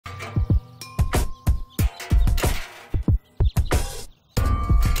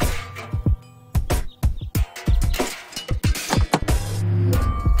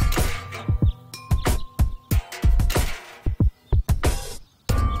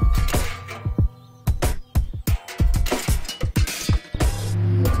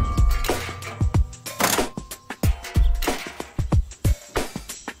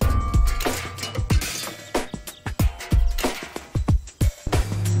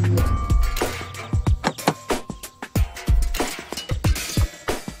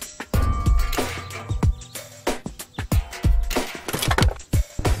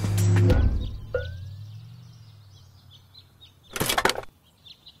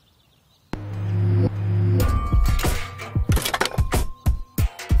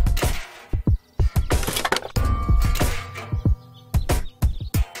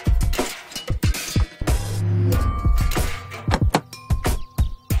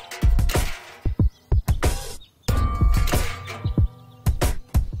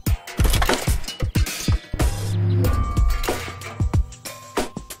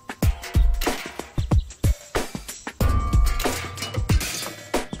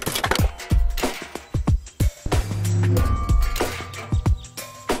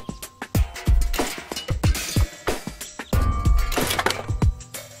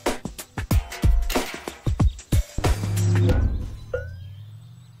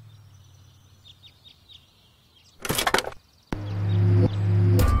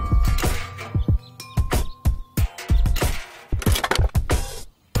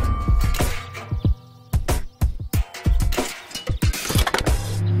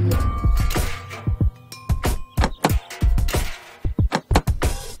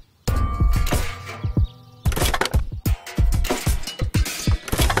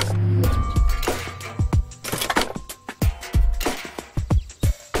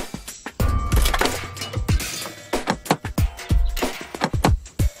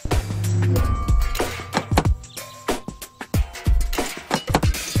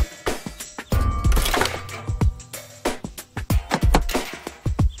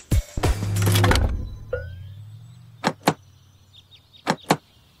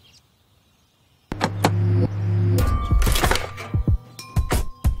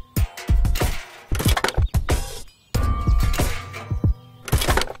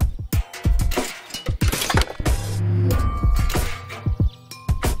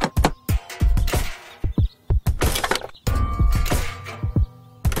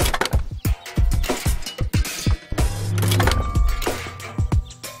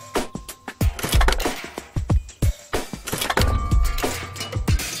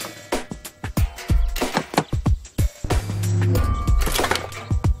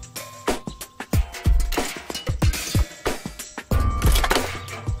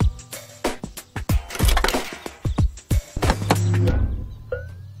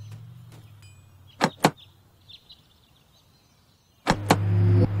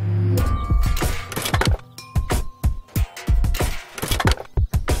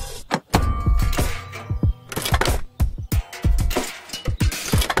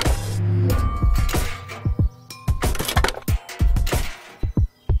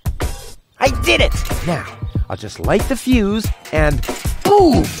Now, I'll just light the fuse and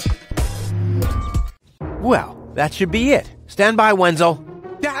boom! Well, that should be it. Stand by, Wenzel.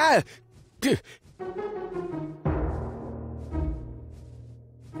 Ah!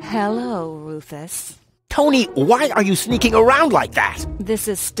 Hello, Rufus. Tony, why are you sneaking around like that? This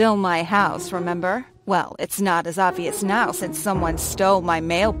is still my house, remember? Well, it's not as obvious now since someone stole my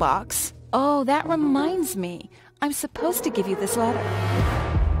mailbox. Oh, that reminds me. I'm supposed to give you this letter.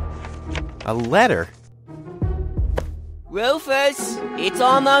 A letter? Rufus, it's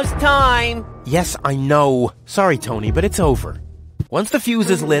almost time. Yes, I know. Sorry, Tony, but it's over. Once the fuse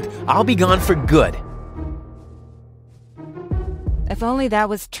is lit, I'll be gone for good. If only that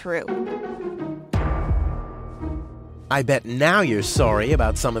was true. I bet now you're sorry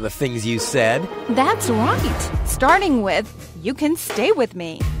about some of the things you said. That's right. Starting with, you can stay with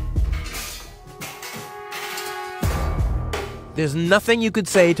me. There's nothing you could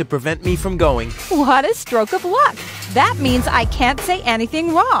say to prevent me from going. What a stroke of luck. That means I can't say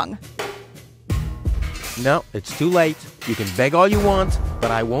anything wrong. No, it's too late. You can beg all you want,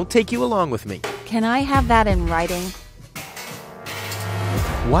 but I won't take you along with me. Can I have that in writing?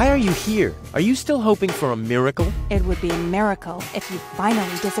 Why are you here? Are you still hoping for a miracle? It would be a miracle if you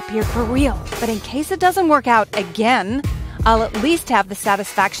finally disappeared for real. But in case it doesn't work out again, I'll at least have the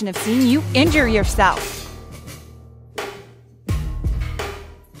satisfaction of seeing you injure yourself.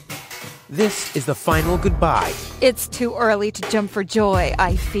 This is the final goodbye. It's too early to jump for joy,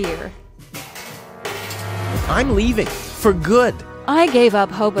 I fear. I'm leaving. For good. I gave up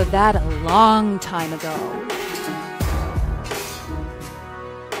hope of that a long time ago.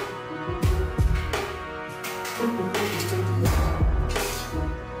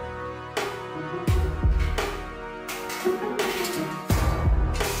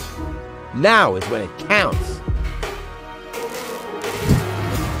 Now is when it counts.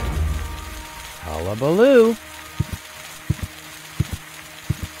 Hullabaloo.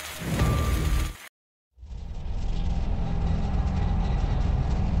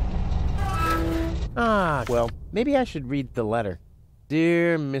 Well, maybe I should read the letter.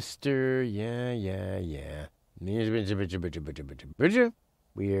 Dear Mr. Bridger,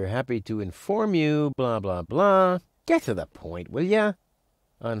 we are happy to inform you, blah, blah, blah. Get to the point, will ya?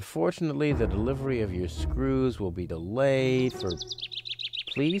 Unfortunately, the delivery of your screws will be delayed for...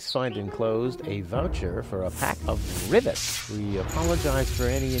 Please find enclosed a voucher for a pack of rivets. We apologize for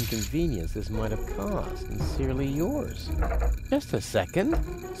any inconvenience this might have caused. Sincerely yours. Just a second.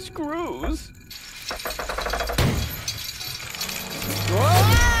 Screws?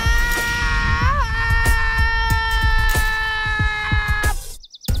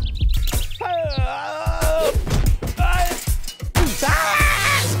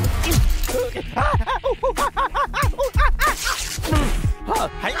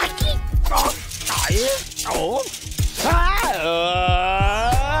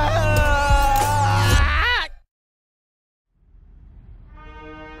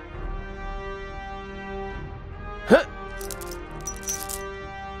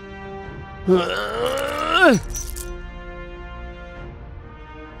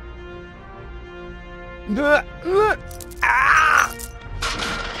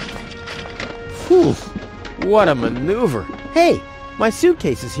 Whew, what a maneuver. Hey, my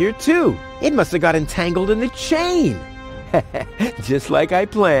suitcase is here too. It must have got entangled in the chain. Just like I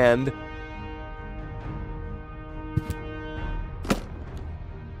planned.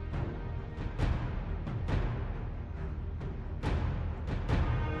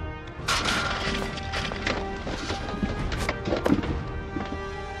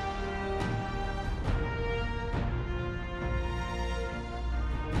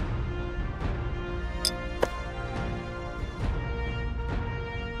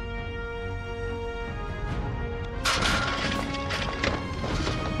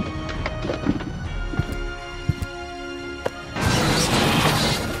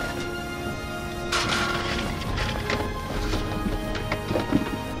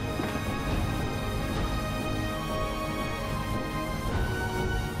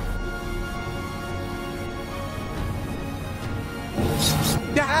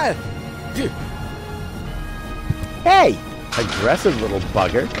 Hey! Aggressive little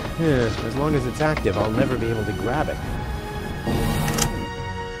bugger. As long as it's active, I'll never be able to grab it.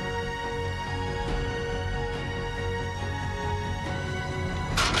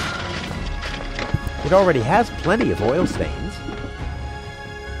 It already has plenty of oil stains.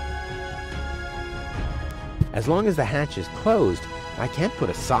 As long as the hatch is closed, I can't put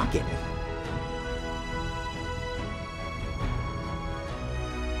a sock in it.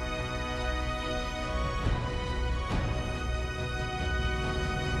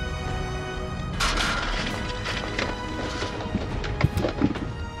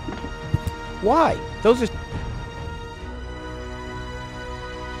 Why? Those are...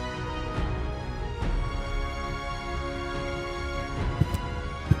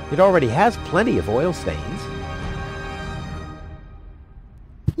 It already has plenty of oil stains.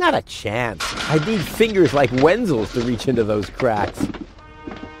 Not a chance. I need fingers like Wenzel's to reach into those cracks.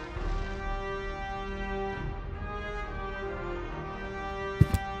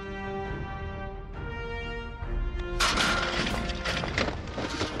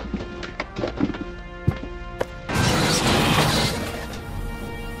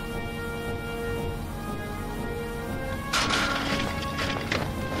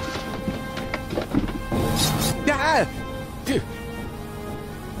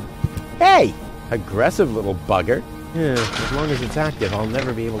 Hey! Aggressive little bugger. Yeah, as long as it's active, I'll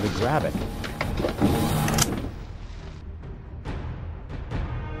never be able to grab it.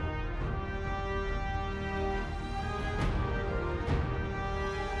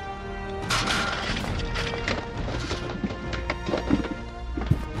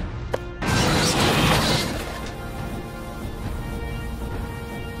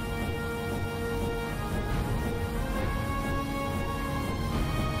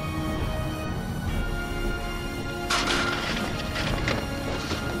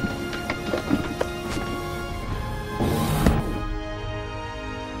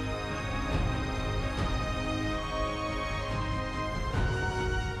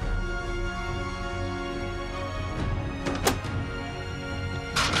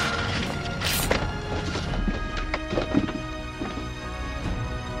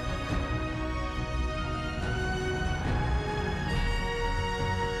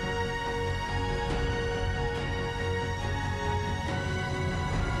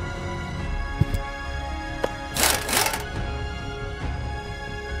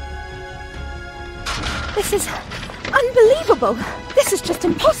 This is unbelievable. This is just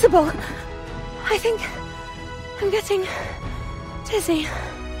impossible. I think I'm getting dizzy.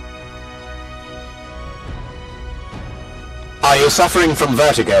 Are you suffering from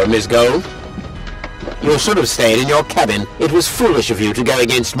vertigo, Miss Gold? You should have stayed in your cabin. It was foolish of you to go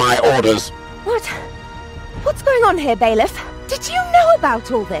against my orders. What's going on here, Bailiff? Did you know about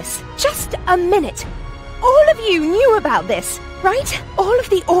all this? Just a minute. All of you knew about this, right? All of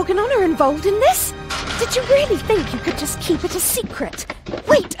the Organon are involved in this? Did you really think you could just keep it a secret?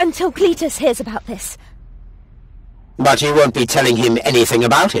 Wait until Cletus hears about this. But you won't be telling him anything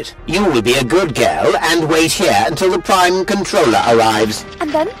about it. You will be a good girl and wait here until the Prime Controller arrives. And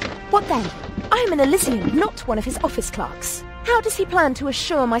then? What then? I am an Elysian, not one of his office clerks. How does he plan to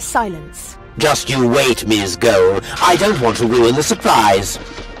assure my silence? Just you wait, Ms. Gold. I don't want to ruin the surprise.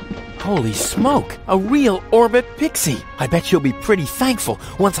 Holy smoke! A real Orbit Pixie! I bet she'll be pretty thankful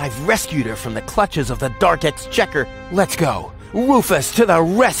once I've rescued her from the clutches of the Dark Exchequer. Let's go! Rufus to the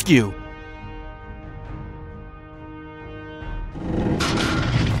rescue!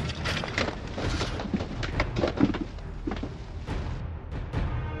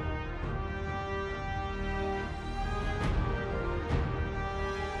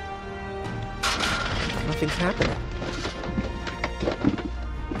 Nothing's happening.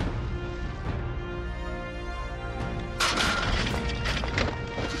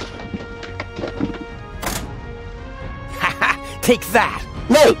 Take that!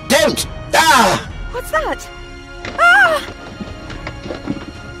 No, don't! Ah! What's that? Ah!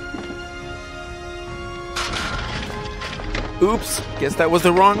 Oops, guess that was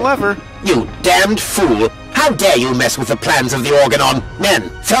the wrong lever. You damned fool! How dare you mess with the plans of the Organon? Men,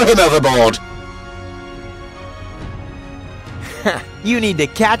 throw him overboard! You need to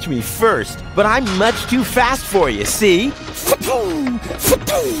catch me first, but I'm much too fast for you, see?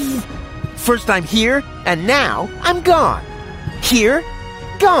 First I'm here, and now I'm gone. Here,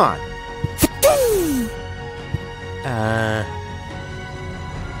 gone.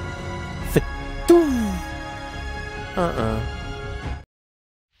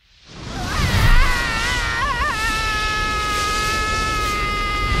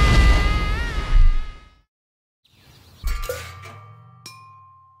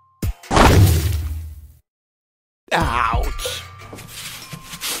 Ouch.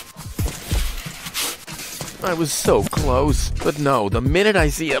 I was so close. But no, the minute I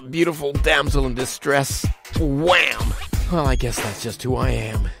see a beautiful damsel in distress, wham! Well, I guess that's just who I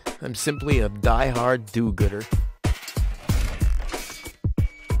am. I'm simply a die-hard do-gooder.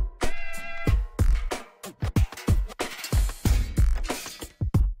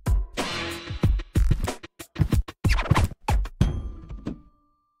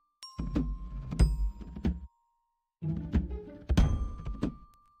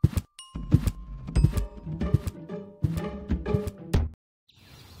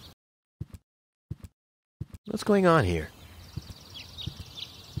 What's going on here?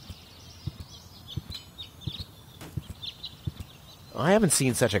 I haven't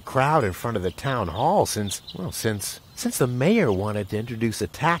seen such a crowd in front of the town hall since the mayor wanted to introduce a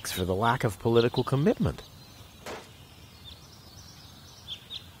tax for the lack of political commitment.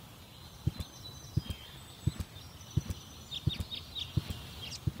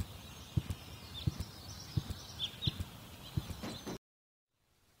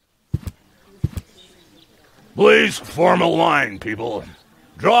 Please form a line, people.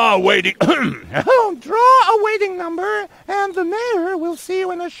 Draw a waiting... Draw a waiting number, and the mayor will see you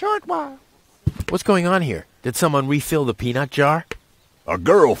in a short while. What's going on here? Did someone refill the peanut jar? A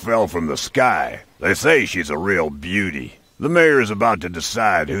girl fell from the sky. They say she's a real beauty. The mayor's about to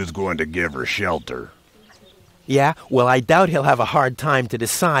decide who's going to give her shelter. Yeah, well, I doubt he'll have a hard time to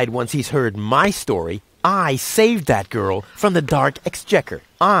decide once he's heard my story. I saved that girl from the dark exchequer.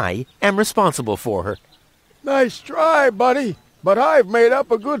 I am responsible for her. Nice try, buddy. But I've made up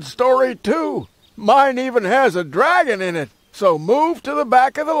a good story, too. Mine even has a dragon in it. So move to the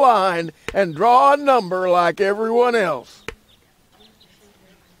back of the line and draw a number like everyone else.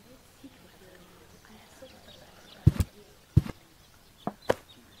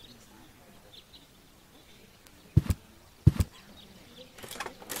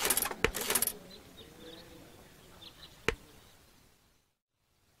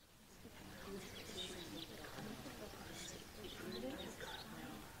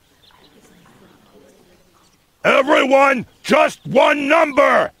 Everyone, just one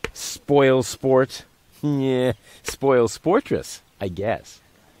number! Spoil sport. Yeah, spoil sportress, I guess.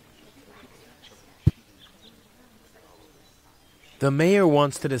 The mayor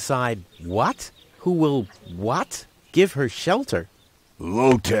wants to decide what? Who will what? Give her shelter?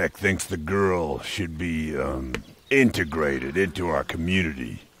 Low-Tech thinks the girl should be, integrated into our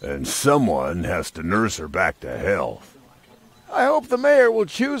community, and someone has to nurse her back to health. I hope the mayor will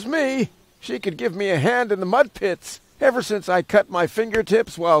choose me. She could give me a hand in the mud pits. Ever since I cut my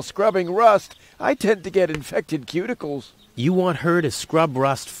fingertips while scrubbing rust, I tend to get infected cuticles. You want her to scrub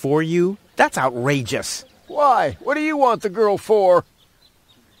rust for you? That's outrageous. Why? What do you want the girl for?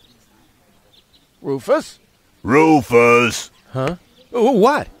 Rufus? Rufus! Huh? Oh,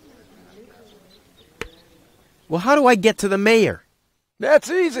 what? Well, how do I get to the mayor?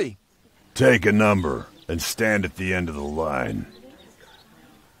 That's easy. Take a number and stand at the end of the line.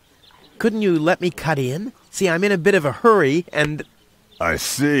 Couldn't you let me cut in? See, I'm in a bit of a hurry, and... I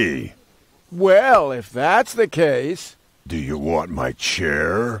see. Well, if that's the case... Do you want my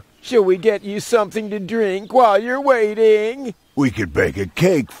chair? Shall we get you something to drink while you're waiting? We could bake a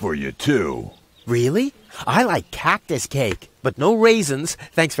cake for you, too. Really? I like cactus cake, but no raisins.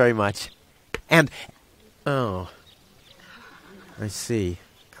 Thanks very much. And... Oh. I see.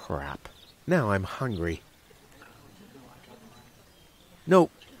 Crap. Now I'm hungry.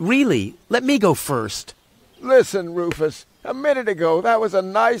 No, really, let me go first. Listen, Rufus, a minute ago that was a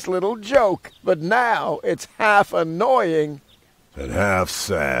nice little joke, but now it's half annoying. And half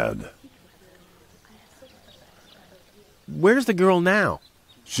sad. Where's the girl now?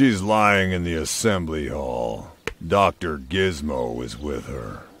 She's lying in the assembly hall. Dr. Gizmo is with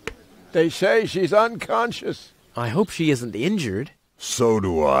her. They say she's unconscious. I hope she isn't injured. So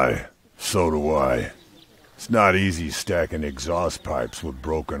do I. So do I. It's not easy stacking exhaust pipes with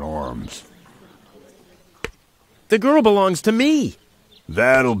broken arms. The girl belongs to me.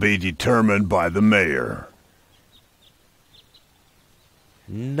 That'll be determined by the mayor.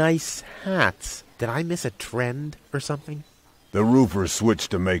 Nice hats. Did I miss a trend or something? The roofer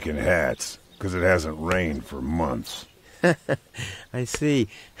switched to making hats, because it hasn't rained for months. I see.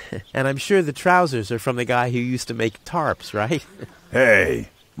 And I'm sure the trousers are from the guy who used to make tarps, right? Hey,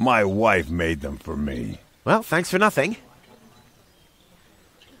 my wife made them for me. Well, thanks for nothing.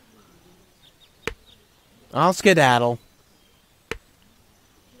 I'll skedaddle.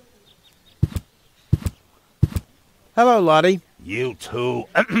 Hello, Lottie. You too.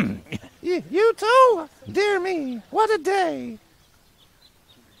 You too? Dear me, what a day.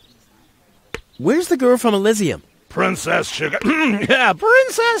 Where's the girl from Elysium? Princess Sugar... Yeah,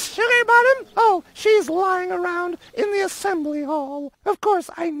 Princess Sugarbottom? Oh, she's lying around in the assembly hall. Of course,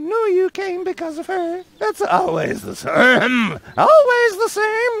 I knew you came because of her. That's always the same. Always the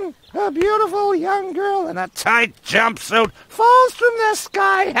same. A beautiful young girl in a tight jumpsuit falls from the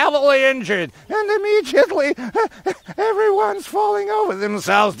sky heavily injured, and immediately everyone's falling over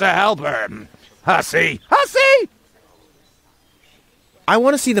themselves to help her. Hussy! Hussy! I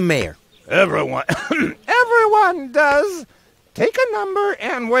want to see the mayor. Everyone... Everyone does. Take a number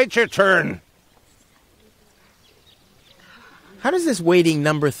and wait your turn. How does this waiting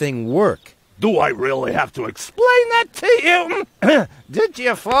number thing work? Do I really have to explain that to you? Did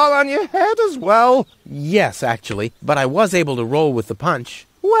you fall on your head as well? Yes, actually, but I was able to roll with the punch.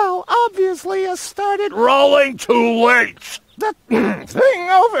 Well, obviously you started... Rolling too late. The thing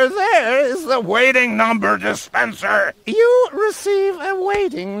over there is the... Waiting number dispenser. You receive a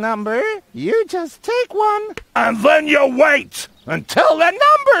waiting number. You just take one. And then you wait Until the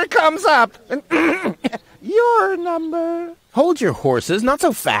number comes up. Your number. Hold your horses, not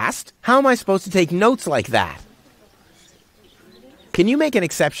so fast. How am I supposed to take notes like that? Can you make an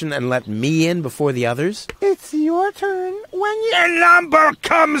exception and let me in before the others? It's your turn when you... The number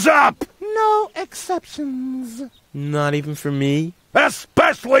comes up. No exceptions. Not even for me?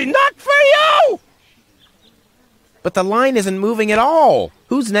 Especially not for you! But the line isn't moving at all.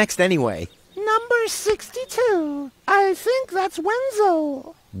 Who's next anyway? Number 62. I think that's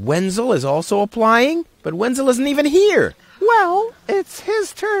Wenzel. Wenzel is also applying? But Wenzel isn't even here. Well, it's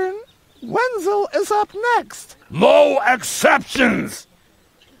his turn. Wenzel is up next. No exceptions!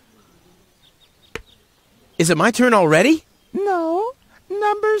 Is it my turn already? No.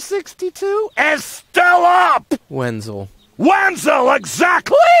 Number 62 is still up! Wenzel. Wenzel,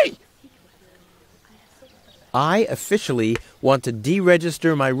 exactly! I officially want to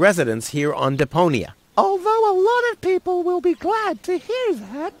deregister my residence here on Deponia. Although a lot of people will be glad to hear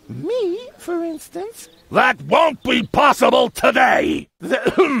that. Me, for instance. That won't be possible today!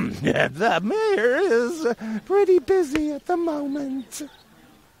 The mayor is pretty busy at the moment.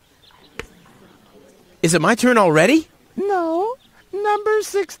 Is it my turn already? No. Number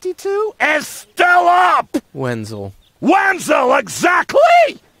 62 is still up! Wenzel. Wenzel,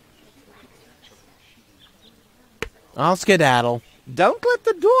 exactly! I'll skedaddle. Don't let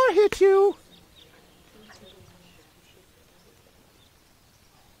the door hit you.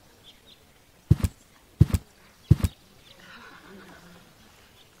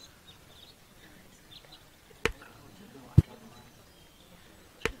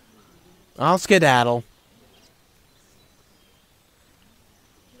 I'll skedaddle.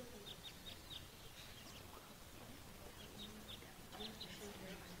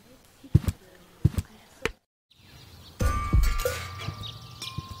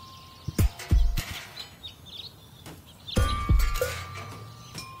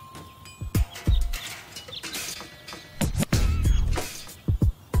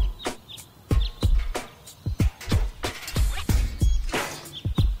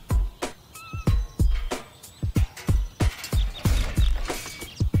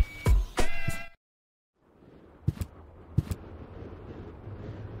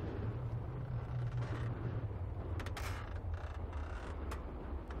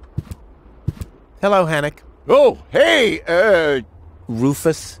 Hello, Hannock. Oh, hey,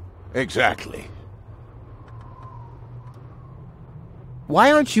 Rufus. Exactly.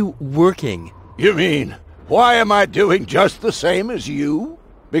 Why aren't you working? You mean, why am I doing just the same as you?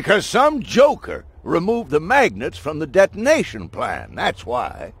 Because some joker removed the magnets from the detonation plan, that's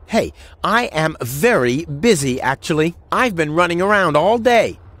why. Hey, I am very busy, actually. I've been running around all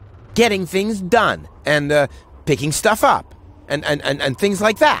day, getting things done, and picking stuff up, and things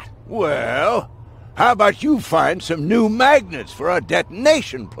like that. Well, how about you find some new magnets for our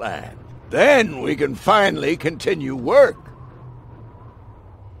detonation plan? Then we can finally continue work.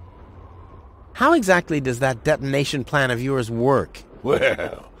 How exactly does that detonation plan of yours work?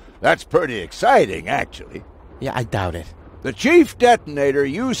 Well, that's pretty exciting, actually. Yeah, I doubt it. The chief detonator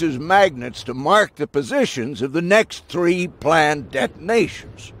uses magnets to mark the positions of the next 3 planned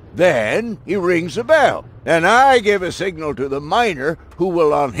detonations. Then he rings a bell, and I give a signal to the miner who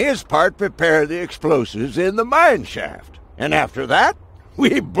will on his part prepare the explosives in the mine shaft. And after that,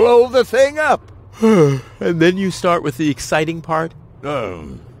 we blow the thing up. And then you start with the exciting part?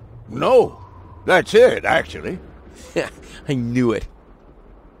 No. That's it, actually. I knew it.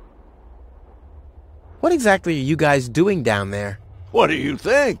 What exactly are you guys doing down there? What do you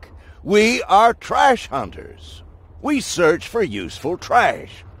think? We are trash hunters. We search for useful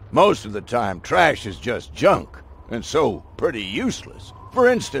trash. Most of the time, trash is just junk, and so pretty useless. For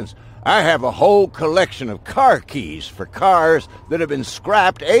instance, I have a whole collection of car keys for cars that have been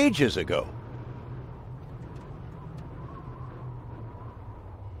scrapped ages ago.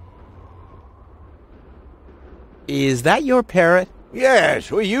 Is that your parrot?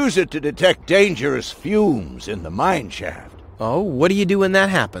 Yes, we use it to detect dangerous fumes in the mine shaft. Oh, what do you do when that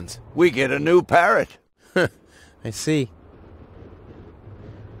happens? We get a new parrot. I see.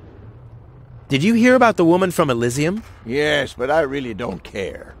 Did you hear about the woman from Elysium? Yes, but I really don't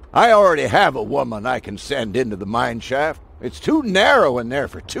care. I already have a woman I can send into the mine shaft. It's too narrow in there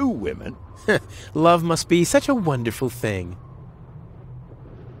for 2 women. Love must be such a wonderful thing.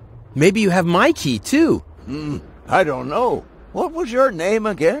 Maybe you have my key, too. I don't know. What was your name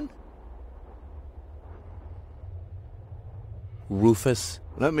again? Rufus.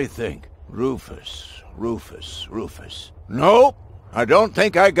 Let me think. Rufus. Nope, I don't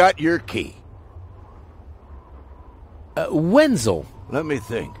think I got your key. Wenzel. Let me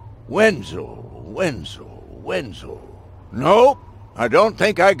think. Wenzel. Nope, I don't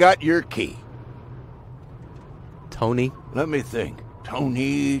think I got your key. Tony. Let me think.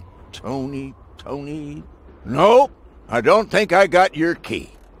 Tony. Nope, I don't think I got your key.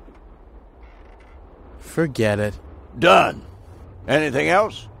 Forget it. Done. Anything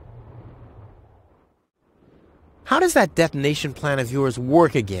else? How does that detonation plan of yours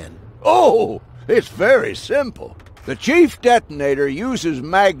work again? Oh, it's very simple. The chief detonator uses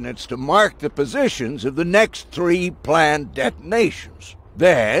magnets to mark the positions of the next 3 planned detonations.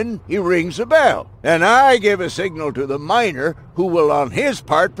 Then he rings a bell, and I give a signal to the miner who will on his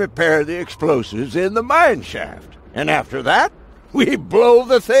part prepare the explosives in the mine shaft. And after that, we blow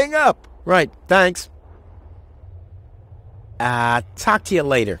the thing up. Right, thanks. Talk to you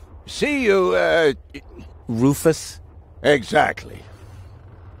later. See you, Rufus? Exactly.